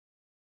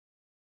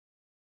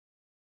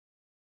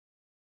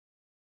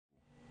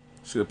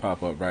Should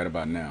pop up right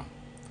about now.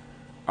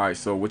 All right,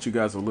 so what you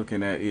guys are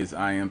looking at is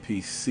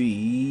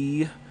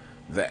iMPC.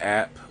 The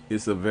app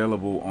is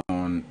available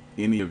on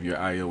any of your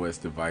iOS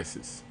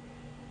devices.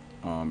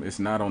 It's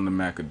not on the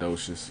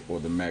Macadocious or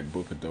the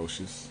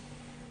MacBookadocious,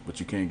 but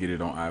you can get it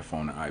on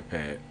iPhone and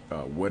iPad,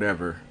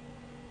 whatever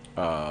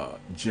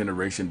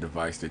generation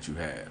device that you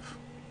have.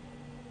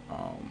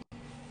 Um,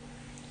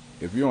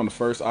 if you're on the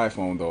first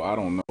iPhone, though, I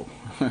don't know.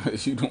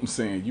 You know what I'm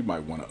saying? You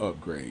might want to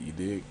upgrade. You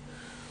dig?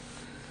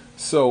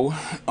 So,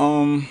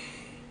 I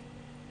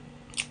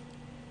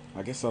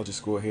guess I'll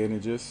just go ahead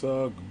and just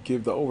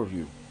give the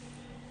overview.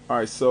 All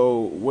right, so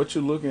what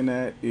you're looking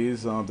at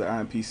is the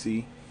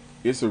iMPC.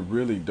 It's a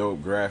really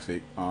dope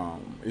graphic.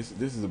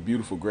 This is a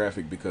beautiful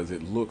graphic because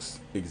it looks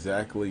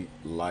exactly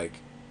like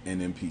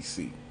an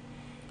MPC.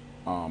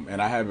 And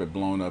I have it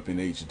blown up in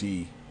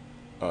HD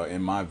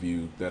in my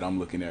view that I'm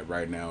looking at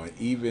right now,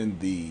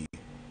 and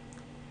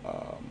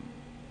um,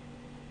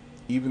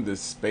 even the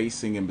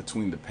spacing in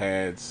between the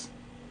pads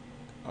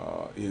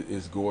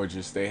is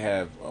gorgeous. They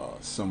have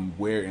some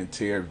wear and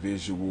tear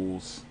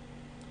visuals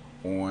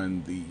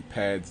on the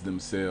pads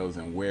themselves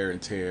and wear and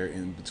tear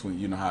in between.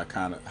 You know how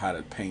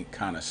the paint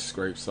kind of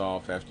scrapes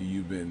off after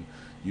you've been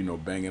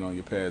banging on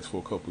your pads for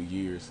a couple of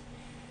years.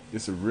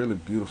 It's a really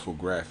beautiful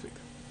graphic.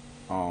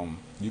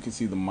 You can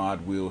see the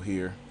mod wheel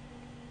here.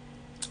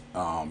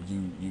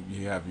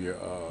 You have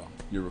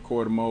your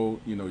recorder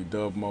mode, your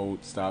dub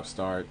mode, stop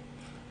start.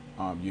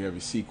 You have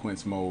your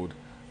sequence mode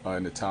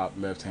in the top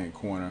left hand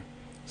corner.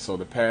 So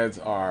the pads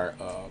are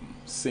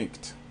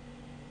synced,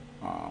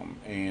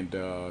 and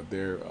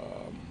they're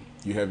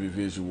you have your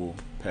visual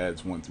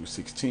pads 1 through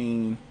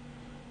 16.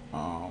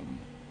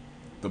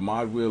 The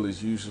mod wheel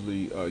is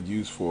usually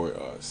used for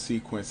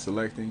sequence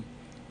selecting,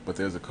 but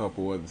there's a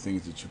couple other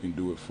things that you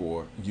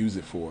can use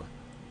it for.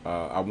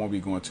 I won't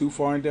be going too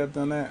far in depth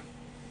on that,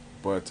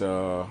 but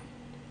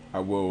I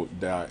will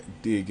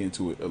dig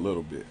into it a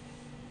little bit.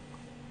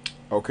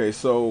 Okay,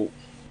 so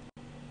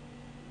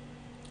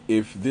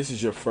if this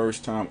is your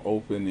first time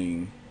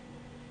opening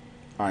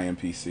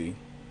iMPC,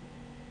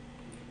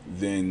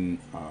 then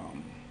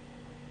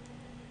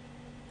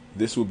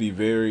this will be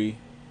very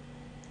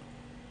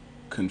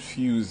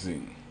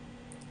confusing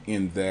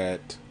in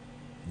that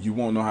you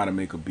won't know how to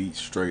make a beat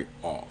straight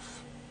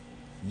off.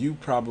 You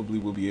probably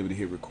will be able to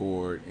hit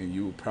record, and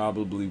you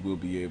probably will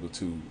be able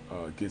to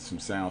get some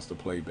sounds to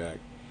play back.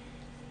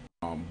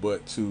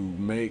 But to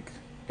make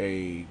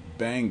a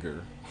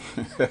banger,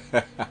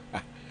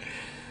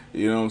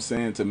 you know what I'm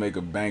saying? To make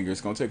a banger,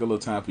 it's going to take a little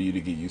time for you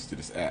to get used to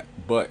this app.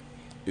 But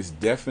it's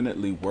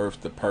definitely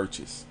worth the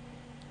purchase.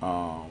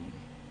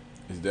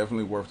 It's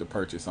definitely worth the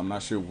purchase. I'm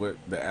not sure what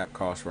the app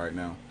costs right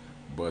now,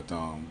 but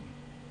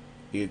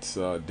it's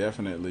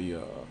definitely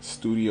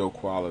studio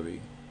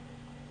quality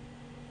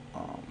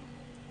um,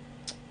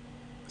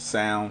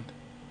 sound,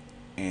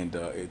 and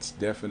it's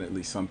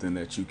definitely something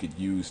that you could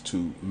use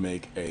to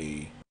make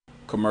a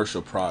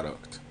commercial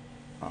product.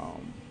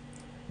 Um,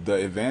 the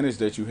advantage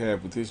that you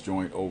have with this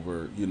joint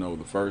over,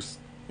 the first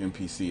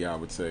MPC, I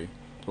would say,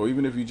 or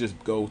even if you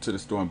just go to the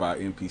store and buy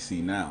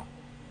MPC now.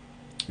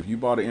 If you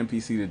bought an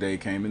MPC today,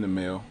 came in the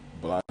mail,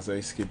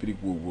 blase, skippity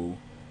woo woo,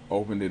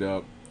 opened it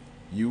up,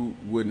 you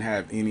wouldn't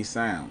have any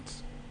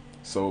sounds.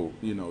 So,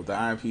 the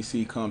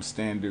iMPC comes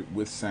standard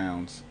with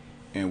sounds.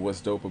 And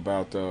what's dope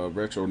about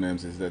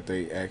Retronyms is that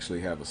they actually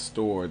have a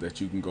store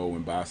that you can go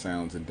and buy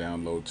sounds and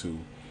download to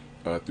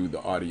through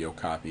the Audio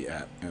Copy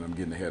app. And I'm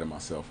getting ahead of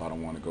myself. I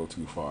don't want to go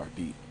too far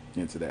deep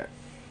into that.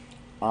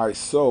 All right,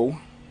 so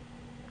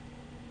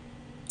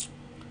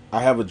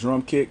I have a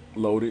drum kit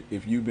loaded.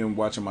 If you've been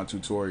watching my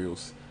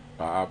tutorials,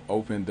 I've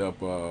opened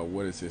up,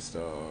 what is this,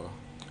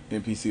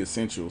 MPC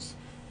Essentials.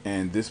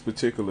 And this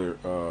particular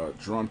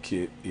drum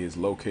kit is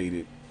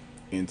located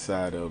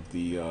inside of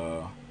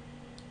the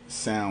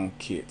sound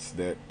kits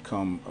that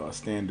come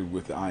standard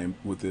with the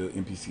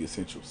MPC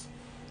Essentials,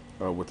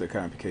 with the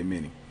iMPC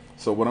Mini.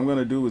 So what I'm going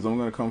to do is I'm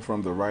going to come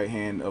from the right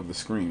hand of the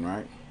screen,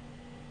 right?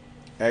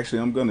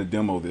 Actually, I'm going to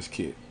demo this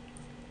kit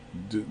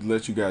to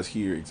let you guys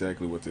hear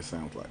exactly what this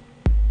sounds like.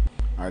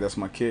 All right, that's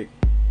my kick.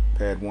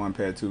 Pad 1,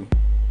 pad 2.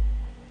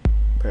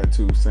 Pad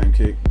 2, same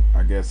kick.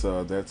 I guess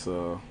that's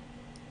for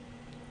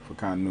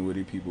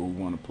continuity, people who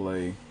want to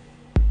play,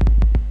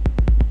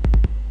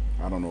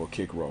 I don't know, a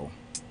kick roll.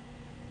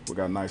 We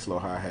got a nice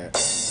little hi-hat.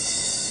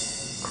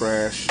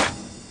 Crash.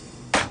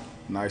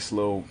 Nice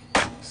little,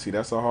 see,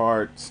 that's a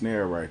hard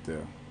snare right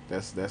there.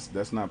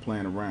 That's not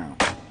playing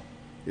around.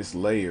 It's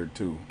layered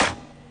too.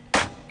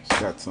 It's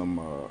got some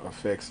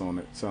effects on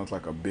it. Sounds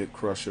like a bit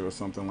crusher or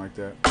something like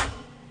that.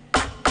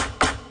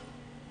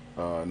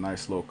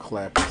 Nice little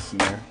clappy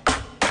snare.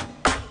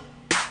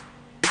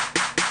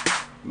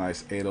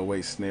 Nice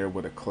 808 snare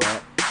with a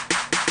clap.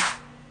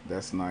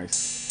 That's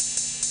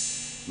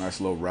nice. Nice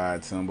little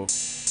ride cymbal.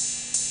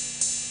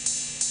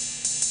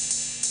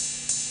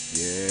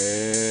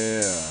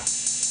 Yeah.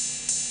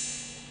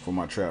 For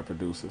my trap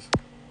producers.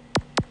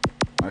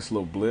 Nice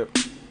little blip.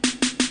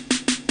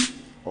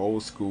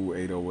 Old school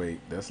 808.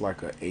 That's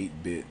like a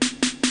 8-bit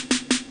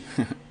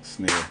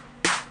snare.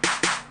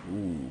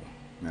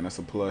 That's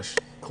a plush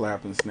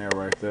clap and snare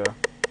right there.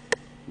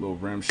 Little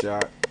rim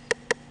shot.